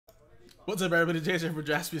What's up, everybody? Jason for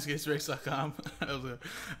JaspysCaseBreaks.com.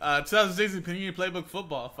 2016 Panini Playbook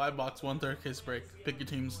Football 5-box 1/3 case break. Pick your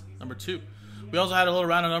teams number 2. We also had a little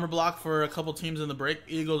random number block for a couple teams in the break: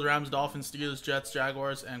 Eagles, Rams, Dolphins, Steelers, Jets,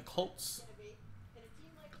 Jaguars, and Colts.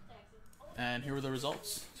 And here were the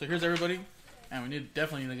results. So here's everybody, and we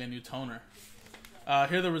definitely need to get a new toner.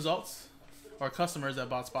 Here are the results, or customers that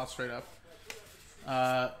bought spots straight up.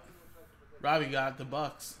 Robbie got the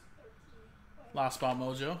Bucks, Lost Spot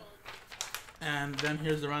Mojo. And then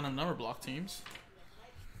here's the random number block teams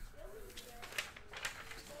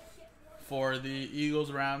for the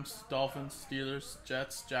Eagles, Rams, Dolphins, Steelers,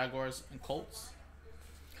 Jets, Jaguars, and Colts.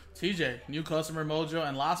 TJ, new customer Mojo,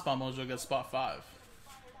 and Last Spot Mojo gets spot 5.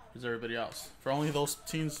 Here's everybody else. For only those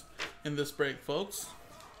teams in this break, folks.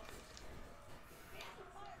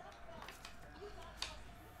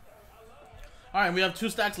 Alright, we have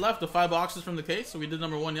 2 stacks left of 5 boxes from the case. So we did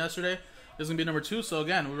number 1 yesterday. This is going to be number 2. So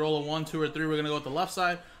again, we roll a 1, 2, or 3. We're going to go with the left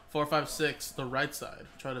side. 4, 5, 6, the right side.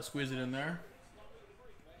 Try to squeeze it in there.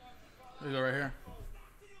 There we go, right here.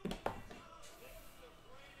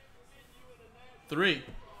 3.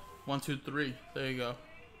 1, 2, 3. There you go.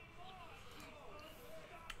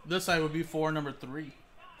 This side would be for number 3.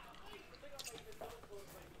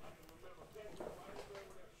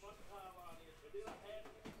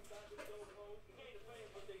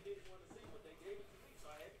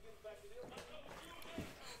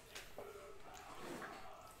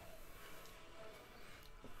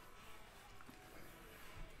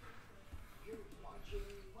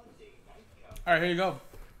 All right, here you go.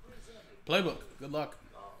 Playbook. Good luck.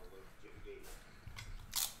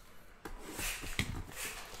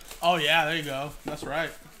 Oh, yeah, there you go. That's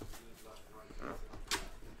right.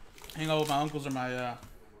 Hang out with my uncles or my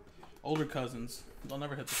older cousins. They'll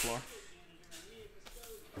never hit the floor.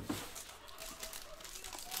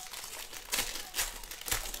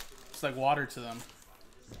 It's like water to them.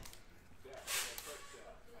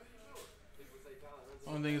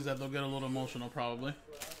 Only thing is that they'll get a little emotional probably.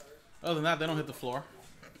 Other than that, they don't hit the floor.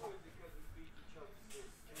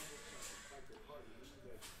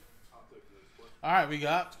 All right, we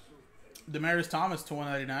got Demaryius Thomas to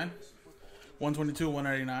 199, 122,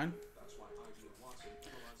 199.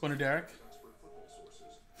 Going to Derek.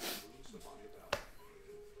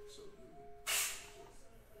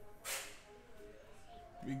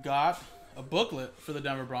 We got a booklet for the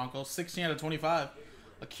Denver Broncos, 16 out of 25.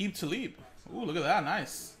 Aqib Talib. Ooh, look at that,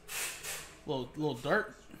 nice. Little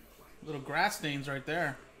dirt. Little grass stains right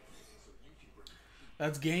there.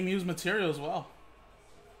 That's game used material as well.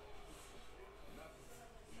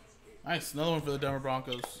 Nice. Another one for the Denver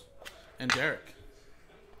Broncos and Derek.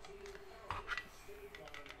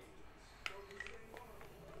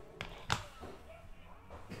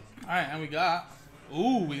 Alright, and we got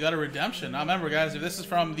a redemption. Now remember, guys, if this is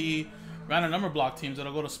from the random number block teams,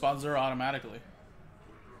 it'll go to spot 0 automatically.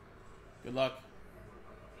 Good luck.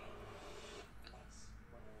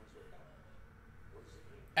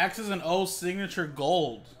 X's and O's signature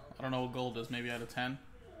gold. I don't know what gold is. Maybe out of 10.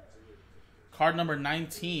 Card number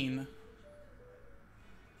 19.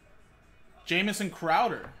 Jamison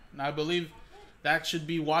Crowder. Now I believe that should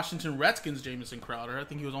be Washington Redskins Jamison Crowder. I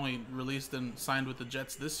think he was only released and signed with the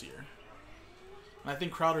Jets this year. And I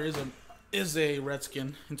think Crowder is a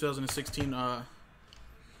Redskin in 2016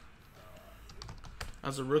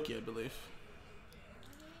 as a rookie, I believe.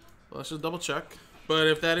 Well, let's just double check. But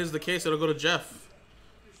if that is the case, it'll go to Jeff.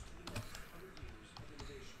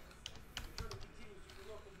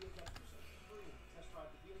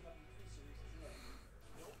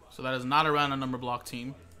 So that is not a random number block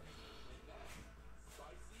team.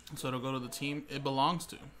 So it'll go to the team it belongs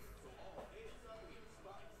to.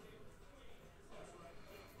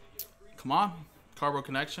 Come on. Cardboard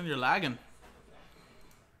connection. You're lagging.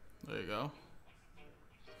 There you go.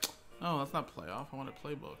 Oh, that's not playoff. I want a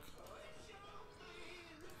playbook.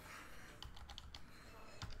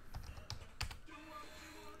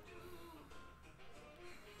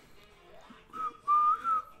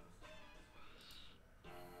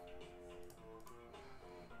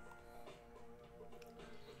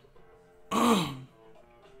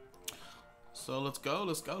 So let's go.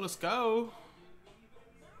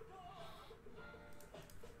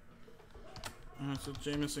 Alright, so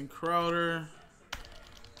Jamison Crowder.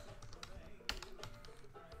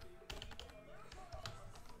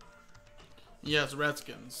 Yes,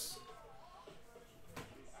 Redskins.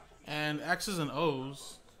 And X's and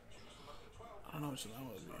O's. I don't know which that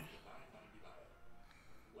would be.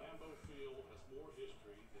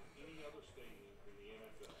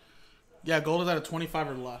 Yeah, gold is at a 25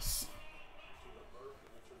 or less.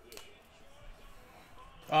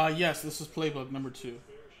 Yes, this is Playbook number 2.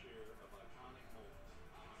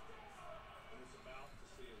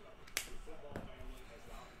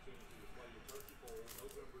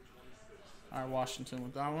 All right, Washington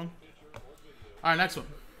with that one. All right, next one.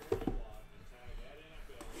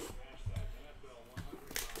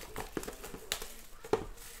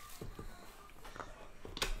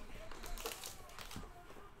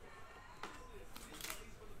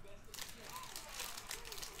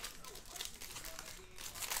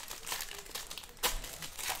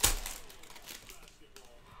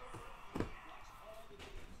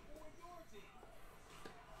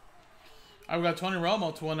 All right, we got Tony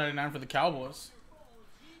Romo to 199 for the Cowboys.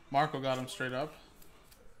 Marco got him straight up.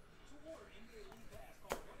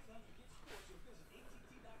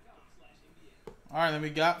 All right, then we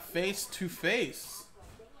got face to face.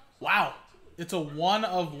 Wow, it's a 1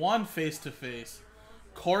 of 1 face to face.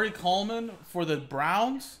 Corey Coleman for the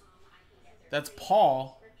Browns. That's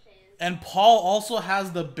Paul. And Paul also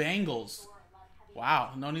has the Bengals.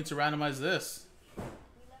 Wow, no need to randomize this.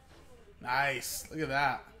 Nice, look at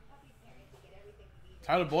that.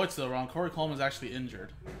 Tyler Boyd's still around. Corey Coleman's actually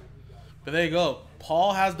injured. But there you go.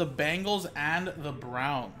 Paul has the Bengals and the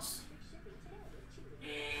Browns.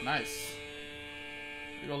 Nice.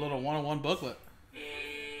 You got a little 1-on-1 booklet.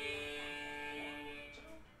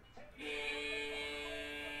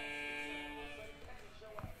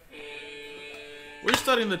 We're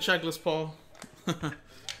studying the checklist, Paul.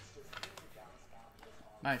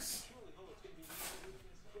 Nice.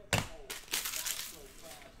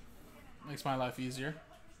 Makes my life easier.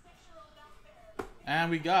 And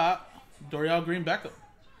we got Dorial Green-Beckham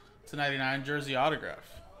to 99 jersey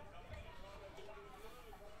autograph.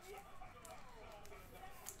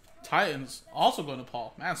 Titans also going to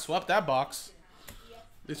Paul. Man, swept that box.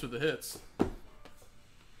 At least with the hits.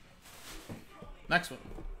 Next one.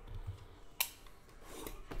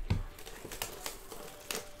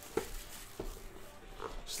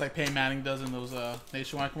 Just like Peyton Manning does in those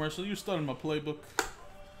nationwide commercials. You started my playbook.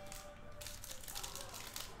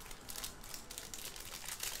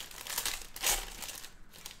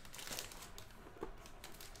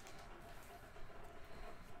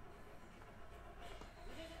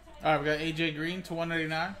 All right, we got AJ Green to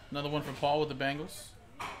 199. Another one for Paul with the Bengals.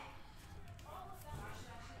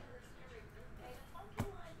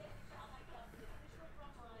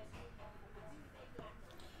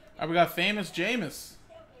 All right, we got Famous Jameis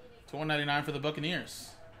to 199 for the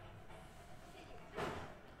Buccaneers.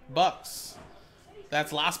 Bucks.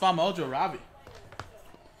 That's Last Bomb Mojo, Robbie.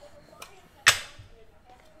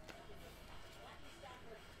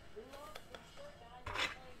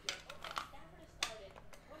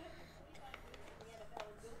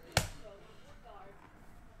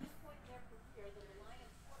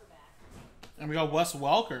 And we got Wes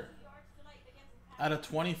Welker out of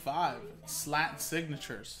 25. Slat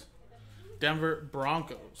signatures. Denver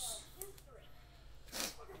Broncos.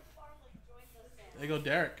 There you go,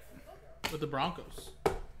 Derek with the Broncos.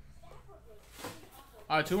 All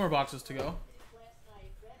right, 2 more boxes to go.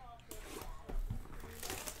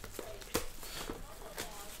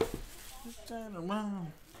 Turn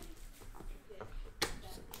around.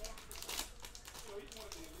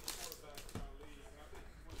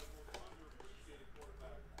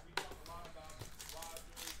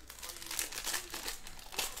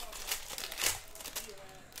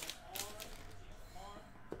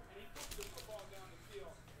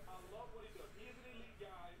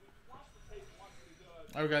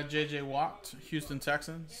 We got J.J. Watt, Houston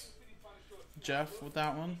Texans. Jeff with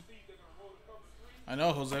that one. I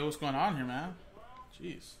know, Jose, what's going on here, man?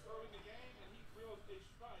 Jeez.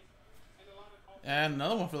 And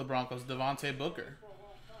another one for the Broncos, Devontae Booker.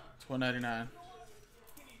 It's 199.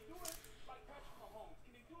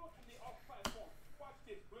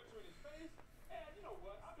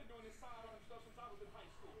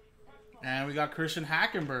 And we got Christian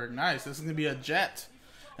Hackenberg. Nice. This is going to be a Jet.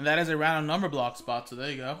 And that is a random number block spot, so there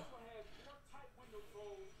you go.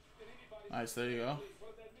 Nice, there you go.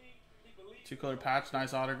 2-color patch,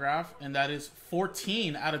 nice autograph. And that is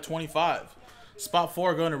 14 out of 25. Spot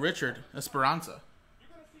 4 going to Richard Esperanza.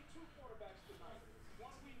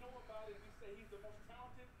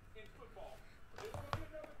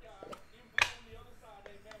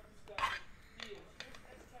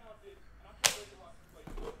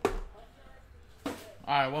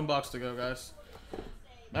 Alright, 1 box to go, guys.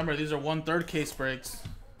 Remember, these are 1/3 case breaks.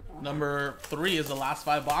 Number 3 is the last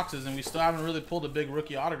 5 boxes, and we still haven't really pulled a big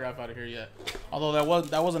rookie autograph out of here yet. Although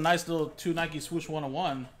that was a nice little 2 Nike swoosh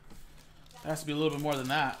 101. It has to be a little bit more than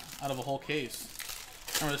that out of a whole case.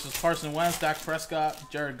 Remember, this is Carson Wentz, Dak Prescott,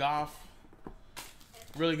 Jared Goff.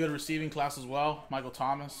 Really good receiving class as well. Michael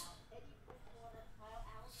Thomas.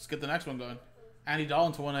 Let's get the next one going. Andy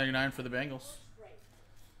Dalton to 199 for the Bengals.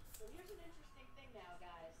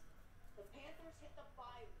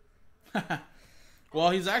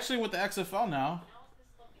 Well, he's actually with the XFL now.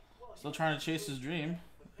 Still trying to chase his dream.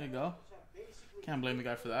 There you go. Can't blame the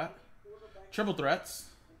guy for that. Triple threats.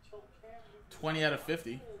 20 out of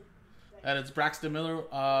 50. That is Braxton Miller,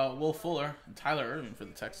 Will Fuller, and Tyler Irving for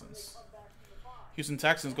the Texans. Houston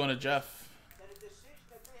Texans going to Jeff.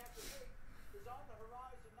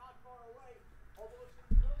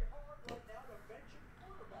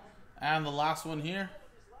 And the last one here.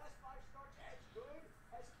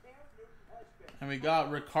 And we got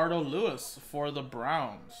Ricardo Lewis for the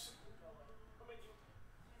Browns.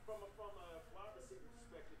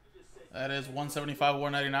 That is 175,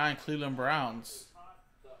 199, Cleveland Browns.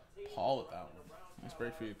 Paul with that one. Nice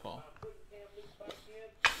break for you, Paul.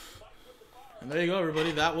 And there you go,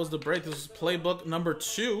 everybody. That was the break. This is Playbook number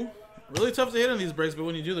 2. Really tough to hit on these breaks, but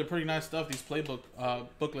when you do, they're pretty nice stuff. These Playbook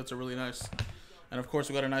booklets are really nice. And, of course,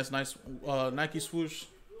 we got a nice Nike swoosh.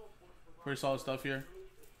 Pretty solid stuff here.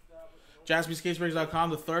 JaspysCaseBreaks.com.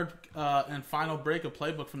 The third and final break of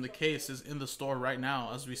Playbook from the case is in the store right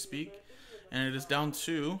now as we speak. And it is down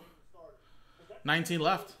to 19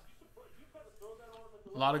 left.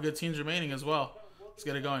 A lot of good teams remaining as well. Let's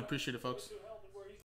get it going. Appreciate it, folks.